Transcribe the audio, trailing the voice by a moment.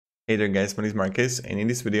Hey there guys, my name is Marcus, and in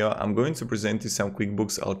this video I'm going to present you some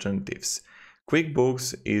QuickBooks alternatives.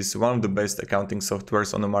 QuickBooks is one of the best accounting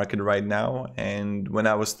softwares on the market right now, and when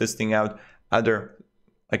I was testing out other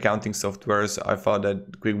accounting softwares, I thought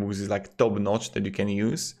that QuickBooks is like top notch that you can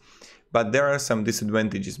use. But there are some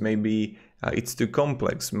disadvantages. Maybe it's too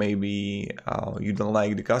complex, maybe you don't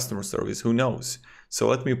like the customer service, who knows. So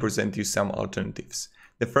let me present you some alternatives.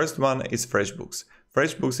 The first one is Freshbooks.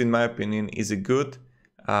 Freshbooks, in my opinion, is a good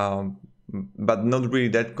but not really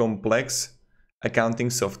that complex accounting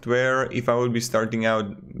software. If I would be starting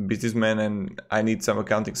out businessman and I need some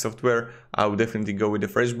accounting software, I would definitely go with the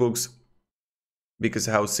Freshbooks because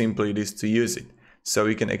how simple it is to use it. So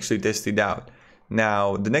you can actually test it out.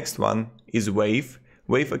 Now the next one is Wave.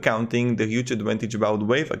 Wave accounting, the huge advantage about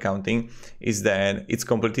Wave accounting is that it's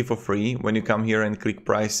completely for free. When you come here and click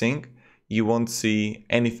pricing, you won't see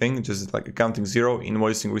anything, just like accounting zero,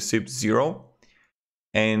 invoicing receipt zero.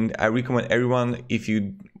 And I recommend everyone, if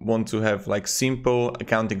you want to have like simple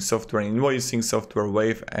accounting software and invoicing software,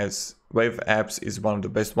 Wave apps is one of the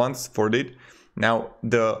best ones for it. Now,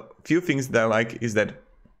 the few things that I like is that,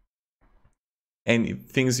 and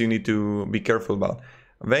things you need to be careful about.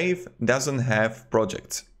 Wave doesn't have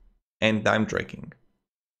projects and time tracking.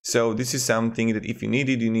 So this is something that if you need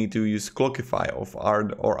it, you need to use Clockify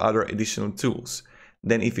or other additional tools.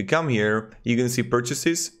 Then if you come here, you can see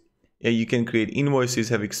purchases. You can create invoices,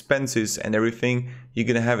 have expenses and everything. You're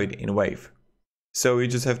gonna have it in Wave. So you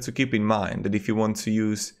just have to keep in mind that if you want to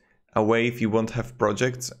use a Wave, you won't have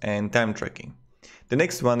projects and time tracking. The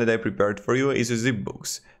next one that I prepared for you is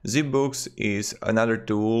Zipbooks. Zipbooks is another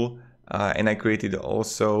tool and I created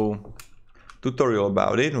also tutorial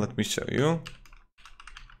about it. Let me show you.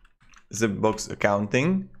 Zipbooks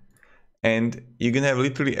accounting. And you can have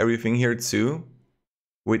literally everything here too,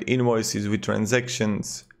 with invoices, with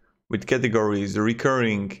transactions, with categories,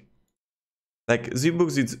 recurring. Like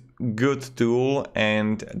Zipbooks is good tool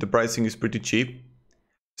and the pricing is pretty cheap.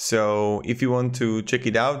 So if you want to check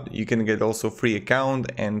it out, you can get also free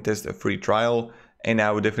account and test a free trial. And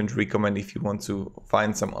I would definitely recommend if you want to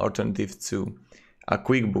find some alternative to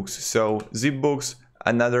QuickBooks. So Zipbooks,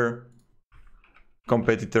 another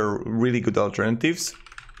competitor, really good alternatives.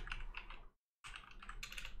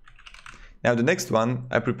 Now the next one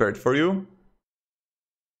I prepared for you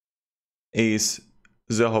is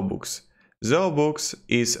Zipbooks. Zipbooks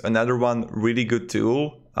is another one really good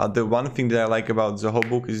tool. The one thing that I like about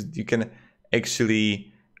Zipbooks is you can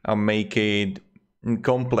actually make it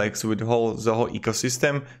complex with the whole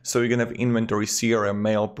ecosystem. So you can have inventory, CRM,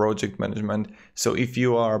 mail, project management. So if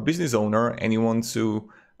you are a business owner and you want to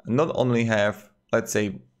not only have, let's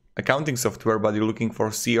say, accounting software, but you're looking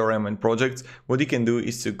for CRM and projects, what you can do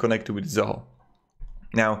is to connect with Zoho.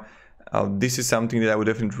 Now, this is something that I would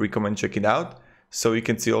definitely recommend check it out. So you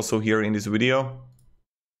can see also here in this video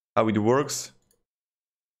how it works.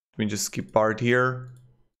 Let me just skip part here.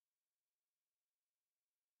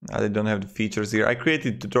 I don't have the features here. I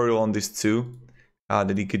created a tutorial on this too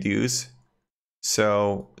that you could use.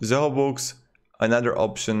 So Zipbooks, another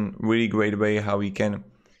option, really great way how you can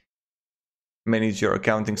manage your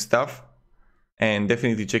accounting stuff, and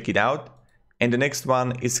definitely check it out. And the next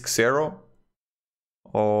one is Xero,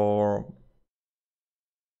 or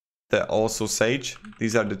also Sage.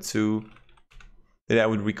 These are the two that I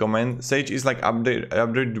would recommend. Sage is like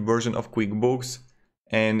updated version of QuickBooks,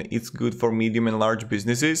 and it's good for medium and large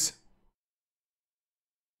businesses.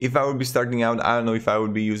 If I would be starting out, I don't know if I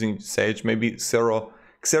would be using Sage, maybe Xero.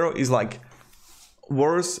 Xero is like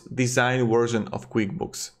worse design version of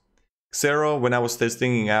QuickBooks. Xero, when I was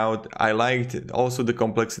testing it out, I liked also the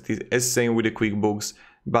complexity, as same with the QuickBooks,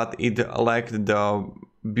 but it lacked the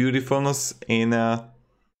beautifulness in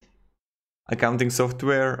accounting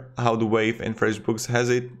software, how the Wave and Freshbooks has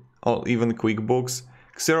it, or even QuickBooks.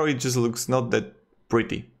 Xero, it just looks not that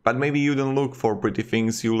pretty, but maybe you don't look for pretty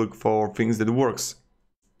things, you look for things that works.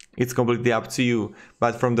 It's completely up to you,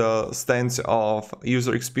 but from the stance of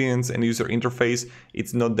user experience and user interface,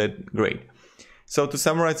 it's not that great. So to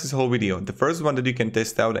summarize this whole video, the first one that you can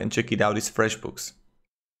test out and check it out is Freshbooks.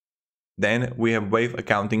 Then we have Wave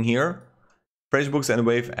accounting here. Freshbooks and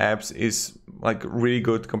Wave apps is like really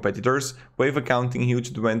good competitors. Wave accounting, huge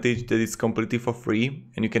advantage that it's completely for free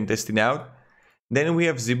and you can test it out. Then we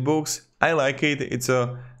have Zipbooks. I like it. It's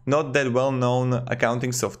a not that well-known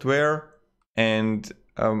accounting software, and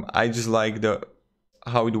I just like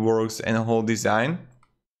how it works and the whole design.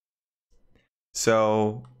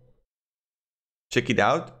 So check it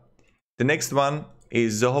out. The next one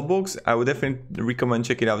is Zipbooks. I would definitely recommend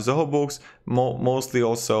check it out. Zipbooks, mostly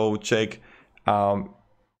also check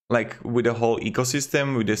like with the whole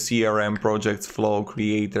ecosystem, with the CRM, projects, flow,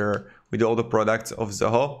 creator, with all the products of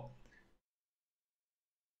Zoho.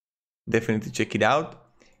 Definitely check it out.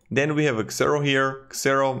 Then we have Xero here.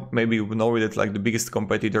 Xero, maybe you know it, like the biggest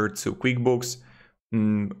competitor to QuickBooks.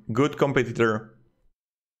 Good competitor.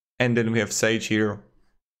 And then we have Sage here,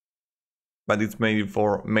 but it's mainly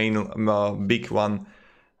for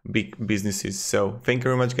big businesses. So thank you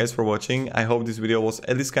very much guys for watching. I hope this video was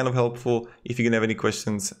at least kind of helpful. If you can have any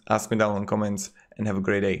questions, ask me down in the comments, and have a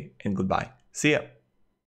great day and goodbye. See ya.